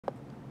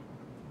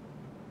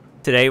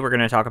Today we're going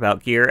to talk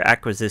about gear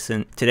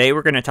acquisition.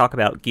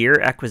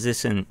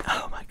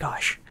 Oh my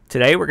gosh.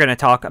 Today we're going to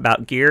talk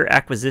about gear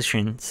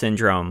acquisition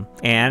syndrome,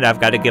 and I've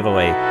got a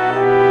giveaway.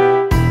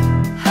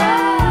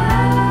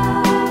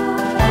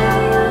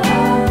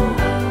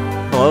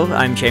 Hello,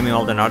 I'm Jamie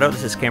Maldonado.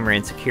 This is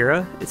Cameron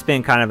Sakura. It's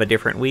been kind of a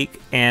different week,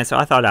 and so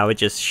I thought I would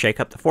just shake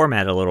up the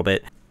format a little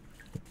bit.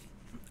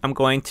 I'm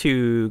going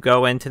to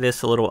go into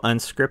this a little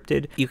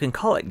unscripted. You can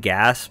call it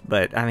g.a.s,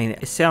 but I mean,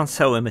 it sounds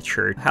so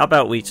immature. How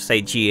about we just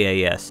say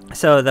g.a.s?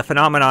 So the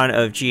phenomenon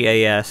of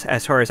g.a.s,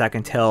 as far as I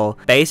can tell,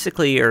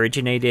 basically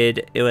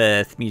originated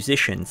with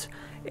musicians.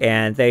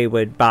 And they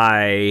would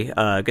buy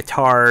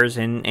guitars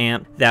and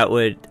amps that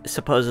would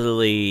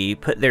supposedly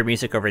put their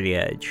music over the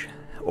edge.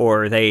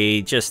 Or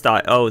they just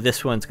thought, oh,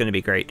 this one's going to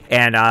be great.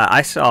 And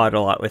I saw it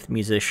a lot with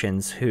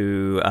musicians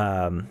who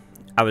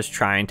I was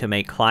trying to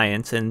make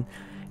clients, and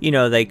you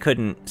know, they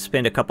couldn't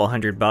spend a couple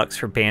 $100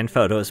 for band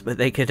photos, but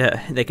they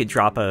could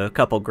drop a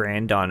couple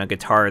grand on a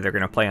guitar they're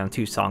going to play on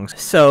 2 songs.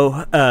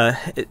 So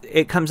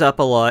it comes up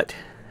a lot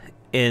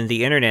in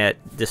the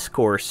internet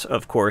discourse,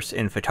 of course,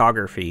 in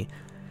photography.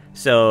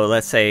 So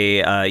let's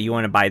say you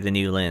want to buy the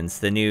new lens,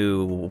 the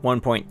new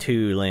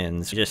 1.2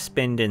 lens, just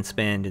spend and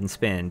spend and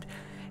spend.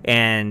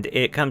 And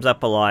it comes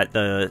up a lot.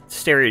 The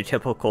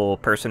stereotypical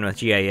person with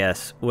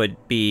g.a.s would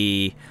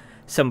be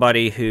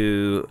somebody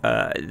who,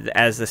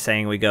 as the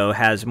saying we go,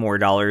 has more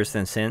dollars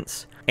than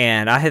cents.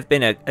 And I have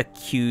been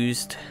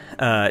accused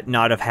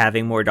not of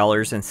having more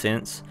dollars than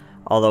cents,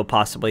 although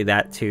possibly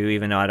that too,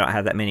 even though I don't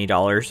have that many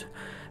dollars.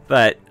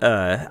 But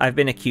I've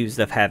been accused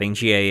of having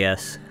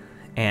g.a.s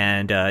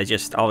and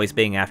just always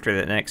being after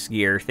the next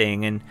gear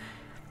thing. And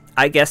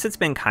I guess it's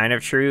been kind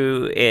of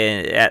true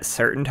at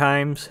certain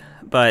times.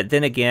 But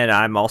then again,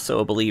 I'm also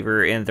a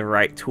believer in the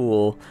right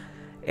tool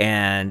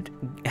and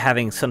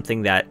having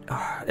something that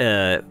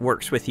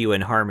works with you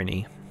in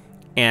harmony.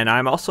 And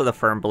I'm also the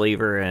firm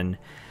believer in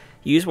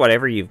use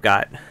whatever you've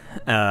got.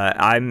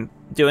 I'm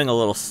doing a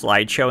little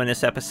slideshow in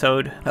this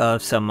episode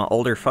of some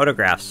older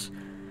photographs,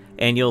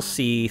 and you'll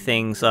see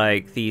things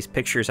like these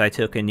pictures I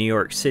took in New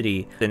York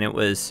City, and it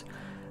was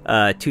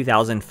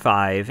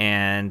 2005,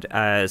 and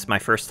as my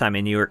first time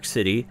in New York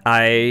City,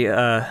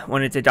 I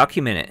wanted to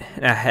document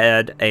it. I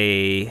had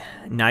a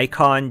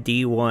Nikon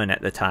D1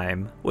 at the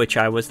time, which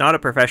I was not a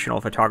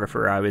professional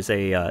photographer. I was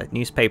a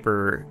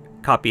newspaper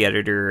copy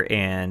editor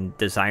and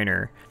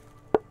designer.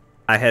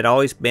 I had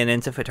always been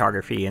into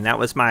photography, and that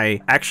was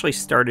actually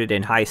started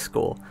in high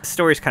school. The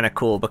story's kind of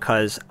cool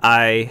because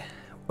I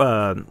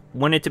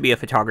wanted to be a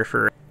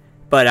photographer,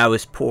 but I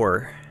was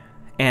poor.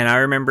 And I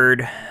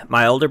remembered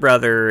my older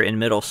brother in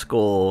middle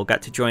school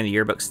got to join the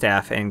yearbook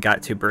staff and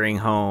got to bring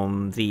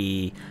home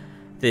the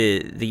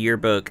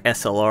yearbook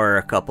SLR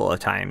a couple of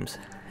times.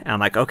 And I'm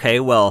like, okay,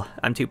 well,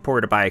 I'm too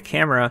poor to buy a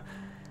camera.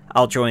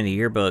 I'll join the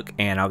yearbook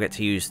and I'll get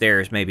to use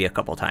theirs maybe a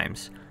couple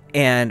times.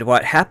 And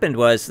what happened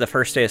was the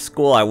first day of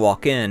school, I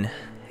walk in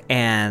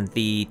and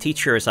the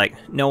teacher is like,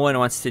 no one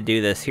wants to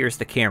do this. Here's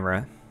the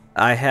camera.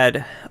 I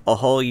had a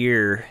whole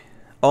year,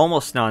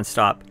 almost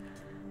nonstop,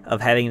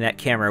 of having that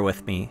camera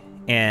with me.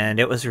 And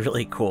it was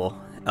really cool.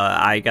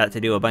 I got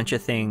to do a bunch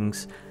of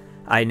things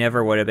I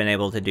never would have been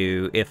able to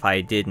do if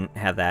I didn't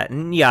have that.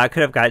 And yeah, I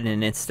could have gotten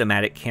an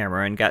Instamatic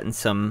camera and gotten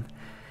some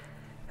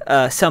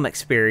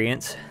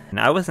experience. And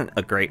I wasn't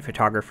a great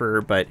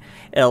photographer, but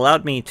it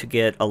allowed me to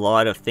get a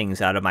lot of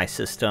things out of my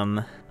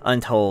system.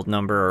 Untold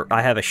number.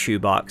 I have a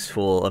shoebox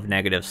full of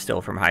negatives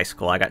still from high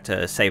school. I got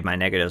to save my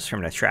negatives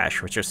from the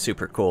trash, which is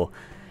super cool.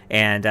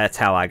 And that's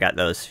how I got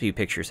those few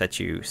pictures that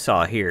you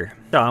saw here.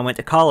 So I went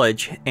to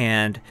college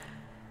and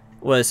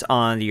was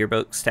on the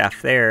yearbook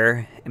staff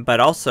there, but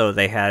also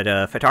they had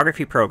a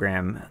photography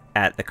program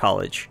at the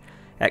college,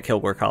 at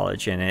Kilgore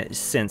College, and it's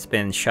since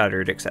been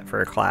shuttered except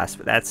for a class,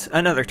 but that's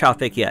another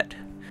topic yet.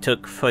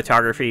 Took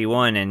photography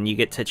 1, and you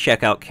get to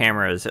check out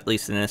cameras, at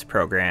least in this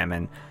program,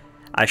 and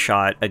I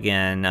shot,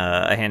 again,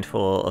 a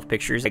handful of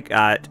pictures. I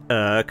got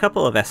a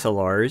couple of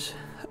SLRs.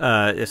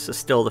 This is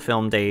still the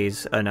film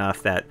days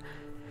enough that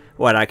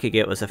what I could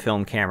get was a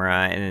film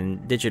camera,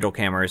 and digital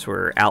cameras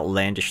were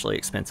outlandishly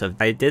expensive.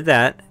 I did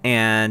that,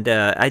 and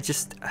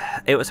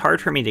it was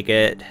hard for me to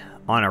get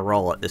on a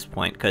roll at this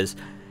point because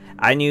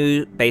I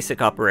knew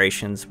basic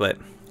operations, but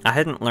I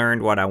hadn't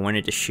learned what I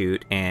wanted to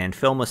shoot, and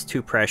film was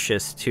too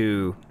precious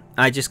to...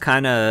 I just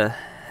kind of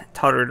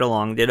tottered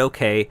along, did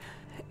okay,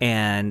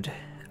 and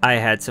I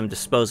had some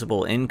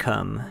disposable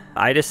income.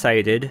 I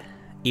decided,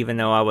 even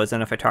though I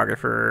wasn't a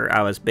photographer,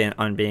 I was bent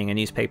on being a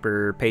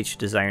newspaper page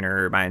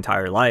designer my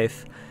entire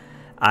life.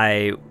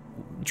 I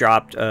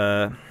dropped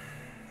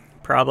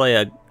probably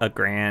a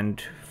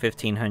grand,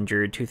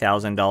 $1,500,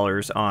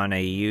 $2,000 on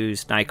a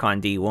used Nikon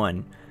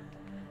D1.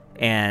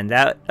 And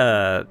that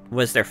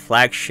was their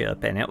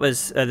flagship, and it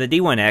was the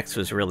D1X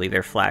was really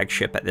their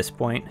flagship at this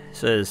point.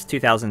 So it was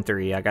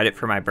 2003. I got it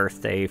for my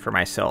birthday, for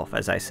myself,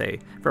 as I say,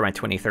 for my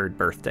 23rd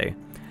birthday.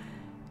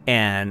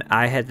 And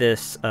I had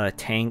this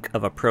tank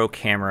of a pro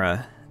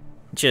camera,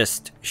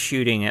 just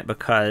shooting it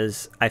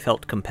because I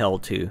felt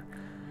compelled to.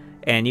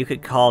 And you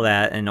could call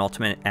that an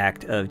ultimate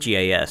act of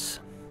GAS.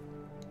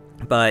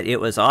 But it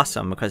was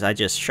awesome because I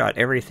just shot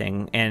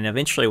everything, and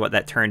eventually what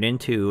that turned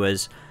into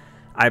was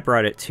I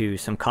brought it to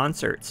some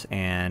concerts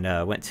and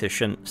went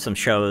to some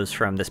shows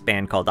from this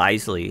band called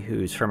Isley,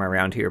 who's from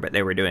around here, but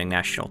they were doing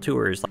national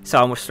tours. So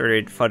I almost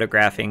started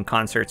photographing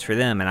concerts for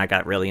them, and I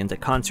got really into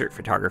concert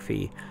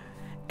photography.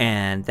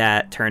 And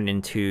that turned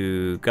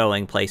into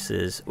going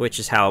places, which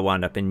is how I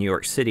wound up in New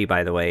York City,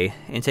 by the way,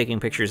 and taking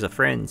pictures of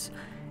friends.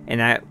 And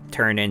that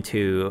turned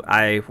into,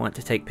 I want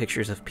to take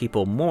pictures of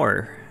people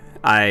more.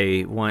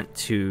 I want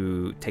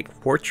to take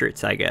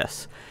portraits, I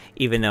guess.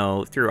 Even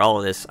though through all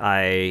of this,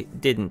 I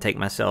didn't take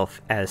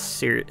myself as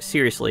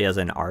seriously as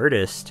an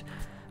artist,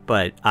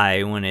 but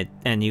I wanted,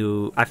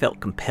 I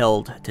felt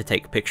compelled to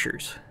take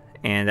pictures.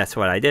 And that's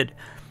what I did.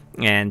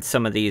 And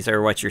some of these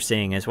are what you're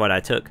seeing is what I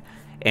took.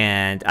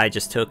 And I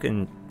just took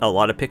a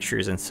lot of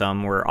pictures, and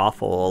some were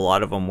awful, a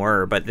lot of them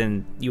were, but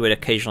then you would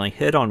occasionally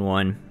hit on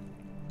one,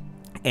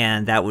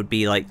 and that would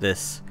be like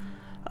this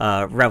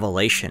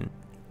revelation.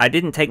 I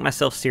didn't take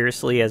myself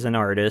seriously as an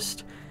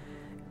artist,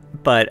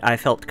 but I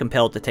felt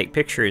compelled to take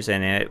pictures,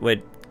 and it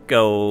would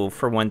go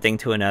from one thing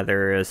to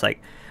another. It was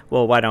like,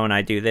 well, why don't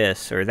I do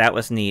this? Or that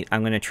was neat,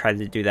 I'm going to try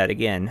to do that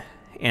again.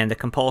 And the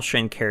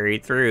compulsion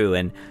carried through,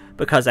 and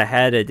because I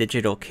had a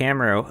digital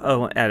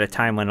camera at a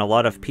time when a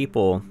lot of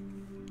people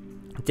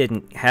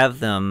didn't have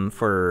them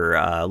for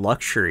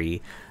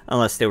luxury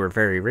unless they were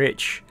very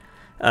rich,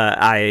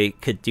 I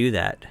could do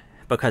that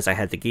because I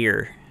had the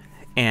gear.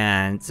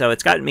 And so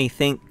it's gotten me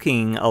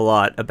thinking a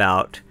lot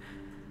about,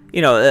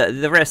 you know,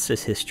 the rest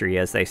is history,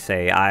 as they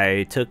say.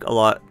 I took a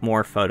lot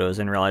more photos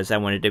and realized I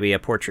wanted to be a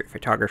portrait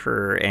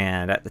photographer,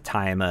 and at the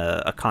time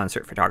a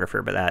concert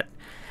photographer, but that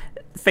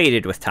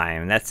faded with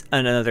time. That's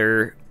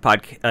another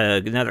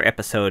another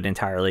episode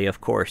entirely,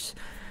 of course.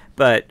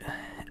 But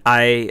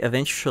I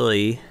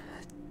eventually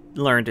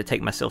learned to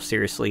take myself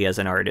seriously as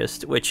an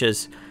artist, which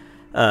is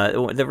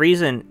the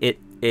reason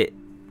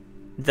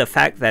the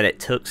fact that it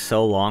took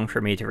so long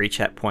for me to reach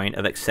that point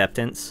of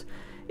acceptance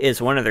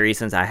is one of the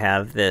reasons I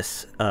have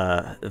this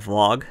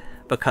vlog,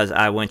 because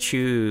I want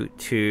you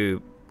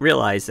to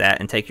realize that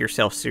and take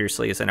yourself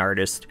seriously as an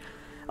artist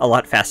a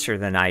lot faster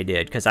than I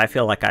did, because I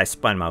feel like I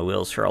spun my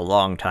wheels for a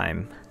long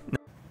time.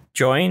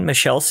 Join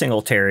Michelle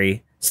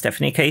Singletary,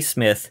 Stephanie K.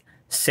 Smith,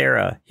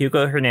 Sarah,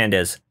 Hugo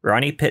Hernandez,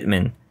 Ronnie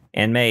Pittman,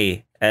 and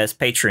May as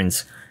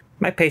patrons.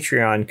 My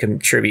Patreon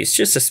contributes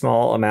just a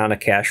small amount of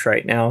cash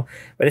right now,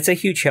 but it's a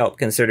huge help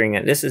considering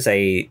that this is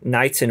a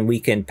nights and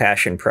weekend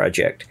passion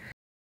project.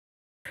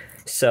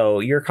 So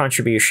your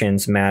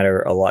contributions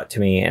matter a lot to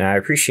me, and I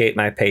appreciate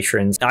my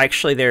patrons.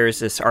 Actually, there's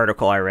this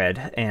article I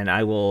read, and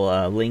I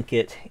will link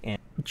it. And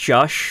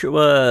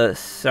Joshua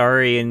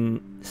Sarinana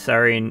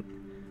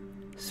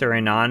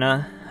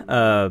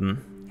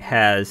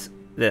has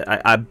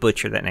I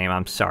butchered that name.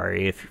 I'm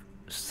sorry if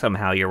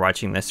somehow you're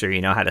watching this or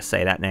you know how to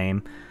say that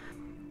name.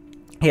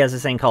 He has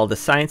this thing called the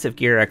Science of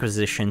Gear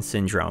Acquisition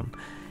Syndrome,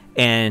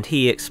 and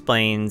he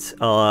explains,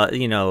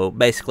 you know,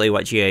 basically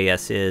what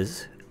GAS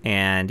is.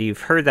 And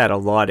you've heard that a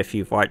lot if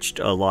you've watched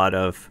a lot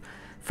of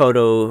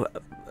photo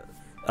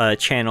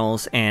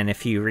channels, and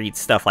if you read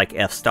stuff like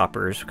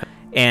F-stoppers.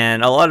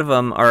 And a lot of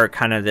them are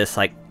kind of this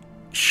like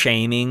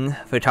shaming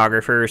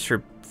photographers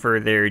for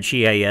their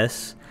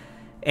GAS.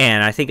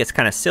 And I think it's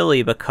kind of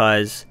silly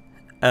because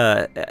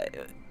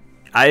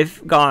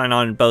I've gone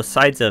on both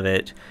sides of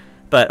it.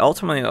 But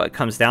ultimately what it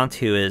comes down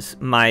to is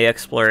my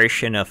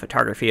exploration of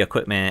photography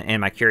equipment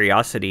and my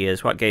curiosity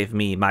is what gave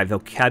me my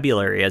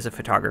vocabulary as a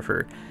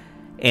photographer.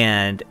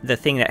 And the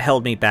thing that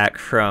held me back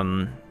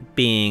from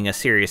being a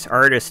serious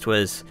artist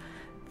was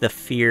the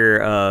fear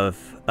of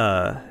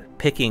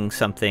picking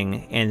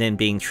something and then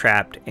being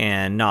trapped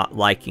and not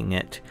liking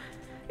it,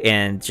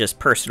 and just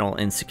personal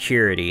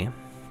insecurity.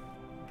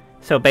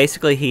 So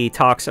basically he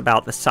talks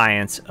about the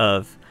science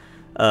of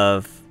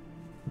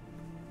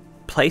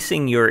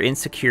placing your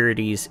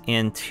insecurities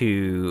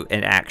into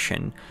an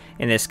action.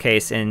 In this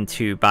case,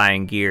 into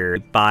buying gear.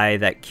 Buy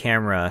that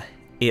camera,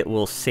 it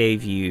will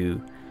save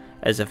you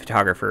as a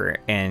photographer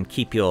and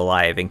keep you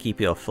alive and keep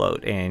you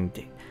afloat,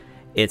 and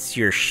it's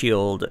your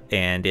shield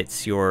and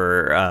it's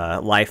your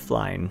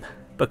lifeline,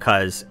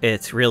 because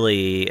it's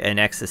really an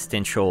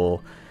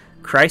existential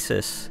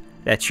crisis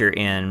that you're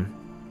in.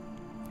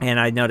 And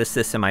I noticed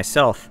this in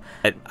myself.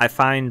 I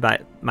find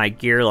my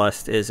gear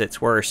lust is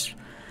its worst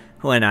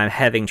when I'm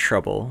having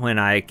trouble, when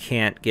I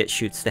can't get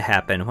shoots to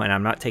happen, when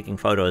I'm not taking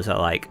photos I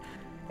like.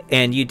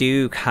 And you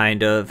do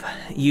kind of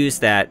use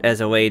that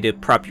as a way to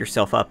prop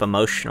yourself up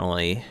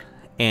emotionally.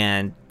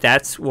 And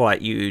that's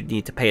what you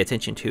need to pay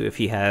attention to if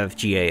you have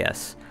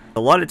GAS.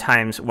 A lot of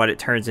times what it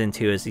turns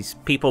into is these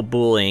people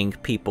bullying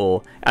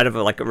people out of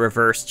like a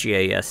reverse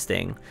GAS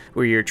thing,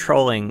 where you're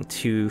trolling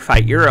to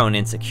fight your own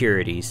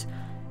insecurities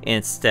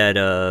instead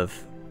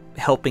of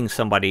helping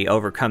somebody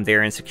overcome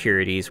their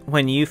insecurities.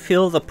 When you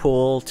feel the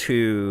pull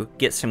to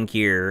get some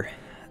gear,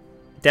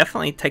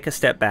 definitely take a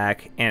step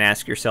back and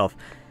ask yourself,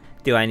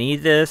 do I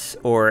need this,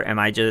 or am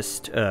I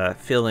just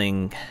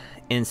feeling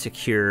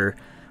insecure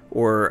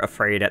or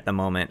afraid at the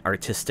moment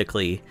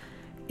artistically.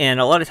 And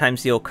a lot of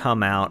times you'll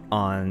come out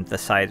on the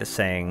side of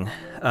saying,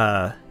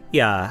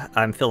 yeah,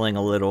 I'm feeling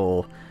a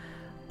little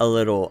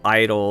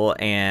idle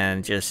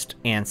and just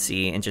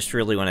antsy and just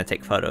really want to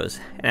take photos.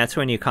 And that's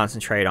when you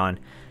concentrate on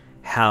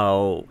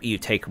how you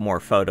take more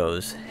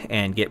photos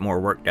and get more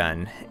work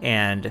done,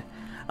 and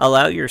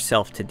allow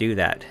yourself to do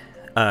that.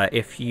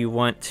 If you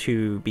want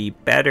to be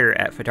better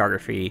at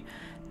photography,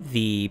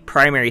 the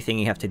primary thing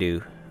you have to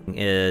do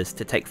is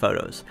to take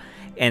photos.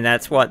 And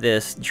that's what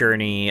this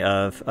journey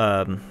of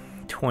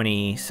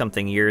 20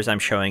 something years I'm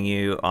showing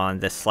you on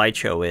this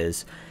slideshow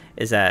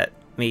is that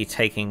me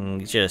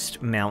taking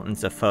just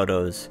mountains of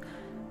photos,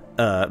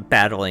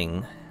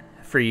 battling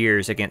for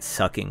years against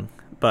sucking.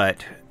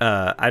 But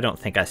I don't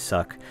think I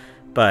suck,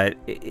 but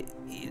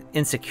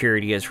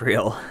insecurity is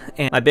real.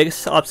 And my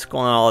biggest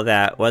obstacle in all of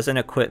that wasn't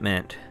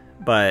equipment,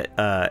 but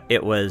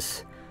it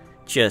was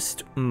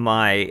just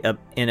my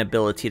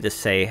inability to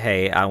say,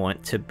 hey, I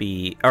want to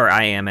be, or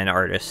I am an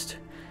artist,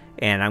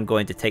 and I'm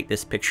going to take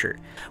this picture.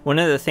 One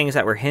of the things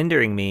that were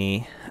hindering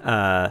me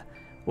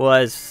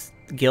was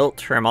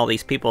guilt from all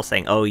these people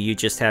saying, oh, you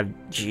just have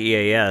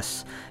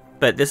g.a.s.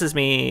 But this is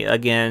me,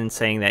 again,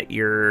 saying that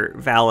you're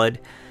valid,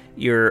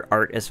 your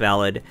art is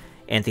valid,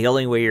 and the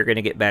only way you're going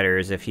to get better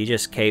is if you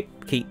just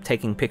keep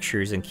taking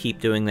pictures and keep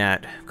doing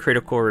that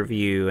critical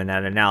review and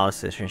that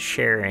analysis and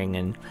sharing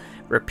and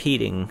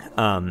repeating.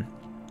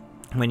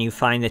 When you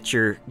find that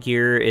your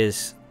gear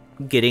is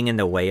getting in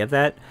the way of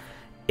that,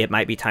 it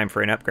might be time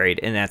for an upgrade,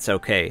 and that's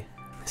okay.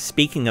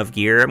 Speaking of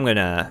gear, I'm going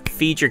to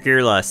feed your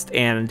gear lust,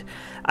 and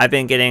I've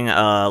been getting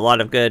a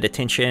lot of good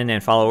attention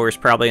and followers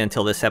probably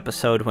until this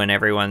episode when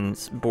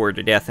everyone's bored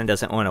to death and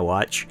doesn't want to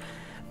watch.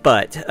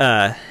 But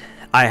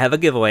I have a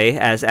giveaway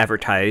as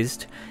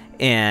advertised,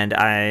 and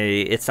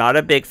it's not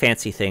a big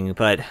fancy thing,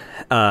 but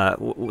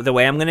the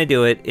way I'm going to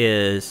do it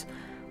is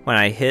when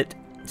I hit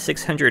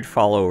 600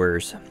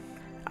 followers,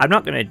 I'm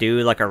not going to do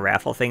like a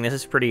raffle thing. This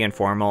is pretty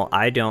informal.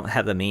 I don't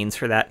have the means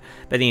for that.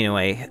 But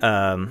anyway,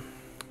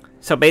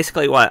 so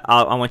basically what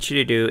I want you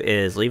to do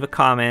is leave a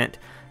comment,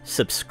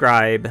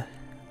 subscribe,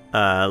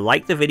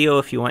 like the video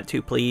if you want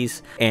to,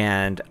 please,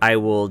 and I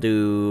will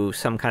do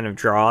some kind of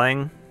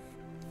drawing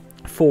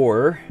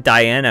for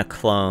Diana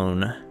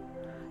clone.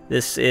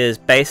 This is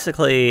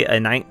basically a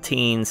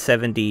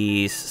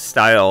 1970s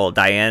style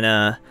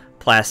Diana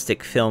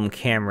plastic film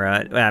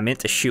camera. I meant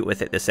to shoot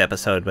with it this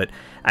episode, but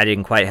I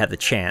didn't quite have the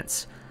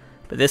chance.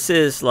 But this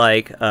is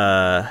like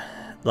Nancy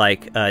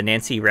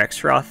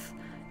Rexroth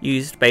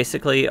used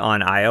basically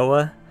on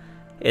Iowa.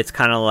 It's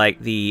kind of like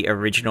the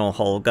original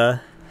Holga,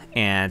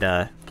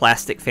 and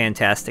plastic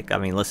fantastic. I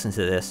mean, listen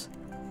to this.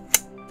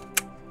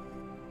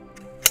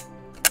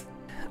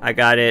 I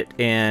got it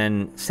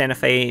in Santa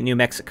Fe, New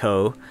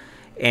Mexico,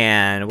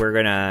 and we're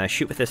gonna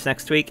shoot with this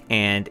next week,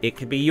 and it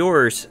could be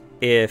yours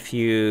if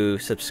you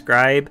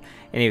subscribe.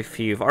 And if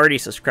you've already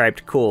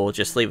subscribed, cool,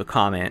 just leave a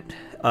comment.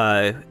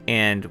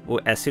 And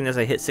as soon as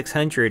I hit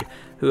 600,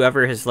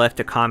 whoever has left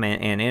a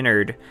comment and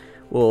entered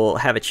will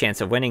have a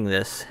chance of winning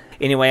this.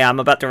 Anyway, I'm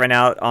about to run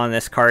out on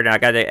this card, and I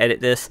gotta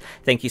edit this.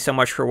 Thank you so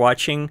much for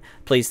watching.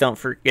 Please don't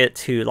forget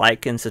to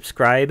like and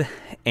subscribe,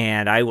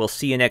 and I will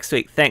see you next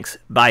week. Thanks.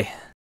 Bye.